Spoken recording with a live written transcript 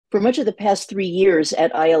For much of the past 3 years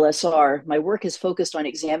at ILSR, my work has focused on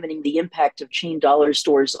examining the impact of chain dollar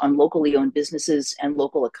stores on locally owned businesses and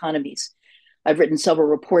local economies. I've written several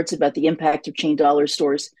reports about the impact of chain dollar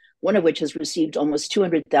stores, one of which has received almost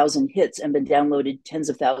 200,000 hits and been downloaded tens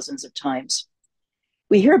of thousands of times.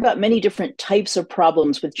 We hear about many different types of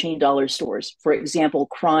problems with chain dollar stores. For example,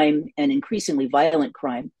 crime and increasingly violent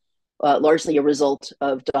crime, largely a result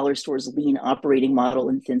of dollar stores' lean operating model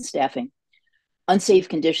and thin staffing. Unsafe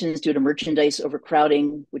conditions due to merchandise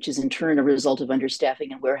overcrowding, which is in turn a result of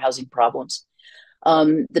understaffing and warehousing problems.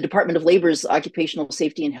 The Department of Labor's Occupational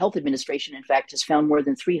Safety and Health Administration, in fact, has found more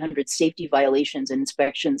than 300 safety violations and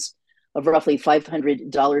inspections of roughly 500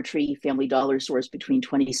 Dollar Tree Family Dollar stores between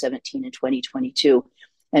 2017 and 2022.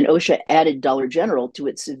 And OSHA added Dollar General to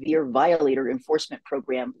its severe violator enforcement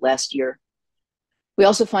program last year. We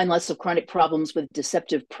also find lots of chronic problems with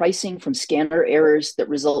deceptive pricing from scanner errors that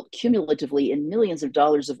result cumulatively in millions of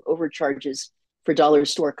dollars of overcharges for dollar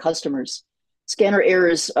store customers. Scanner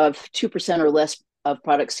errors of 2% or less of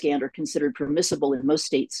products scanned are considered permissible in most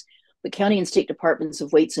states, but county and state departments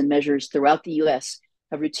of weights and measures throughout the US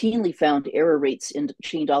have routinely found error rates in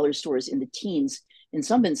chain dollar stores in the teens, in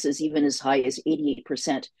some instances even as high as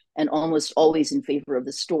 88%, and almost always in favor of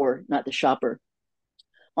the store, not the shopper.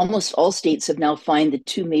 Almost all states have now fined the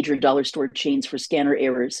two major dollar store chains for scanner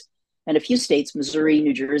errors, and a few states, Missouri,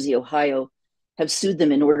 New Jersey, Ohio, have sued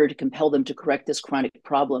them in order to compel them to correct this chronic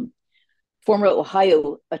problem. Former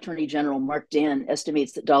Ohio Attorney General Mark Dan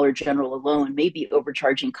estimates that Dollar General alone may be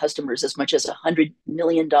overcharging customers as much as $100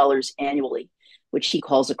 million annually, which he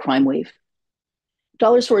calls a crime wave.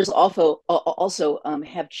 Dollar stores also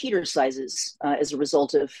have cheater sizes as a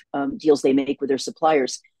result of deals they make with their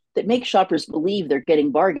suppliers that make shoppers believe they're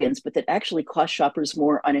getting bargains, but that actually cost shoppers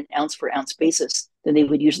more on an ounce for ounce basis than they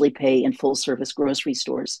would usually pay in full service grocery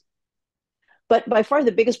stores. But by far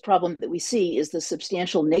the biggest problem that we see is the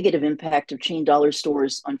substantial negative impact of chain dollar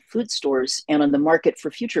stores on food stores and on the market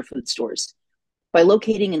for future food stores. By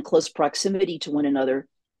locating in close proximity to one another,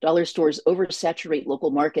 dollar stores oversaturate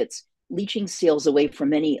local markets, leaching sales away from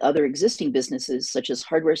many other existing businesses, such as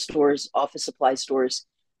hardware stores, office supply stores,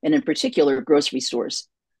 and in particular, grocery stores.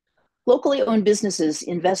 Locally owned businesses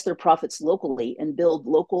invest their profits locally and build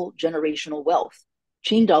local generational wealth.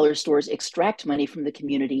 Chain dollar stores extract money from the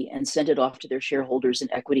community and send it off to their shareholders and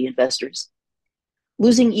equity investors.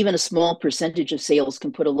 Losing even a small percentage of sales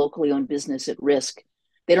can put a locally owned business at risk.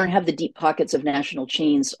 They don't have the deep pockets of national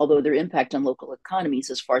chains, although their impact on local economies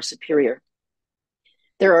is far superior.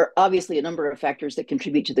 There are obviously a number of factors that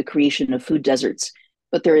contribute to the creation of food deserts,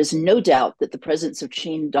 but there is no doubt that the presence of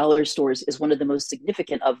chain dollar stores is one of the most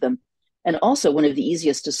significant of them, and also one of the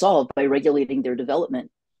easiest to solve by regulating their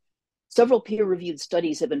development. Several peer-reviewed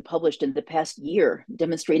studies have been published in the past year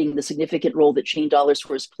demonstrating the significant role that chain dollar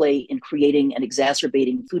stores play in creating and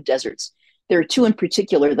exacerbating food deserts. There are two in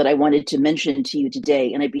particular that I wanted to mention to you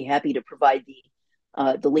today, and I'd be happy to provide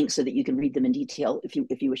the link so that you can read them in detail if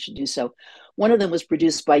you wish to do so. One of them was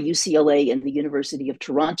produced by UCLA and the University of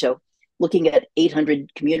Toronto, looking at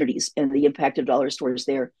 800 communities and the impact of dollar stores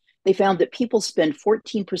there. They found that people spend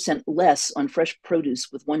 14% less on fresh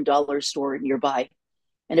produce with $1 store nearby.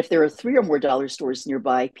 And if there are 3 or more dollar stores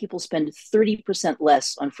nearby, people spend 30%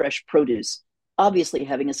 less on fresh produce, obviously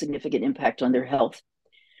having a significant impact on their health.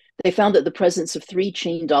 They found that the presence of 3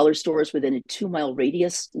 chain dollar stores within a 2-mile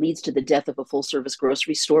radius leads to the death of a full-service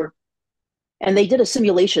grocery store. And they did a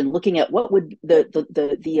simulation looking at what would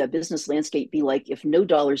the business landscape be like if no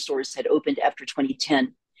dollar stores had opened after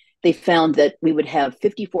 2010. They found that we would have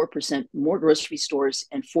 54% more grocery stores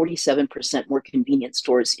and 47% more convenience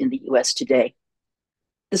stores in the US today.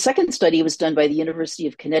 The second study was done by the University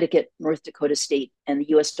of Connecticut, North Dakota State, and the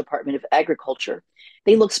US Department of Agriculture.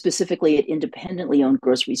 They looked specifically at independently owned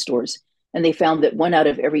grocery stores, and they found that 1 out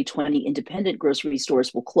of every 20 independent grocery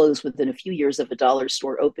stores will close within a few years of a dollar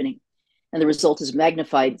store opening. And the result is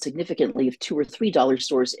magnified significantly if 2 or 3 dollar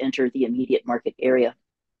stores enter the immediate market area.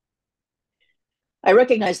 I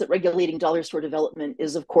recognize that regulating dollar store development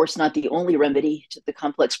is, of course, not the only remedy to the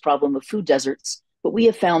complex problem of food deserts, but we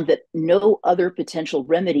have found that no other potential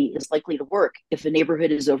remedy is likely to work if a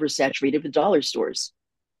neighborhood is oversaturated with dollar stores.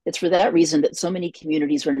 It's for that reason that so many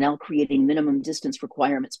communities are now creating minimum distance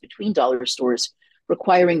requirements between dollar stores,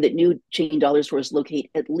 requiring that new chain dollar stores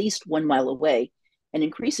locate at least 1 mile away, and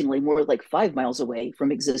increasingly more like 5 miles away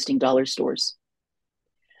from existing dollar stores.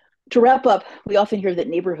 To wrap up, we often hear that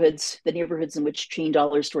the neighborhoods in which chain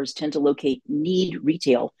dollar stores tend to locate need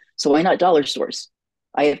retail, so why not dollar stores?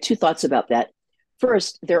 I have 2 thoughts about that.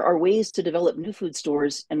 First, there are ways to develop new food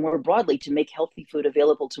stores and more broadly to make healthy food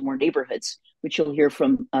available to more neighborhoods. which you'll hear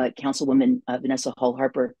from Councilwoman Vanessa Hall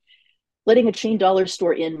Harper. Letting a chain dollar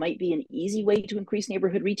store in might be an easy way to increase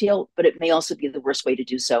neighborhood retail, but it may also be the worst way to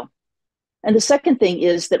do so. And the second thing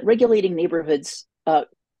is that regulating neighborhoods,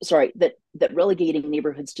 that relegating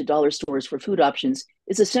neighborhoods to dollar stores for food options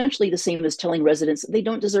is essentially the same as telling residents that they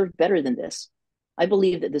don't deserve better than this. I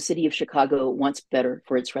believe that the city of Chicago wants better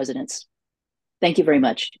for its residents. Thank you very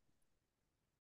much.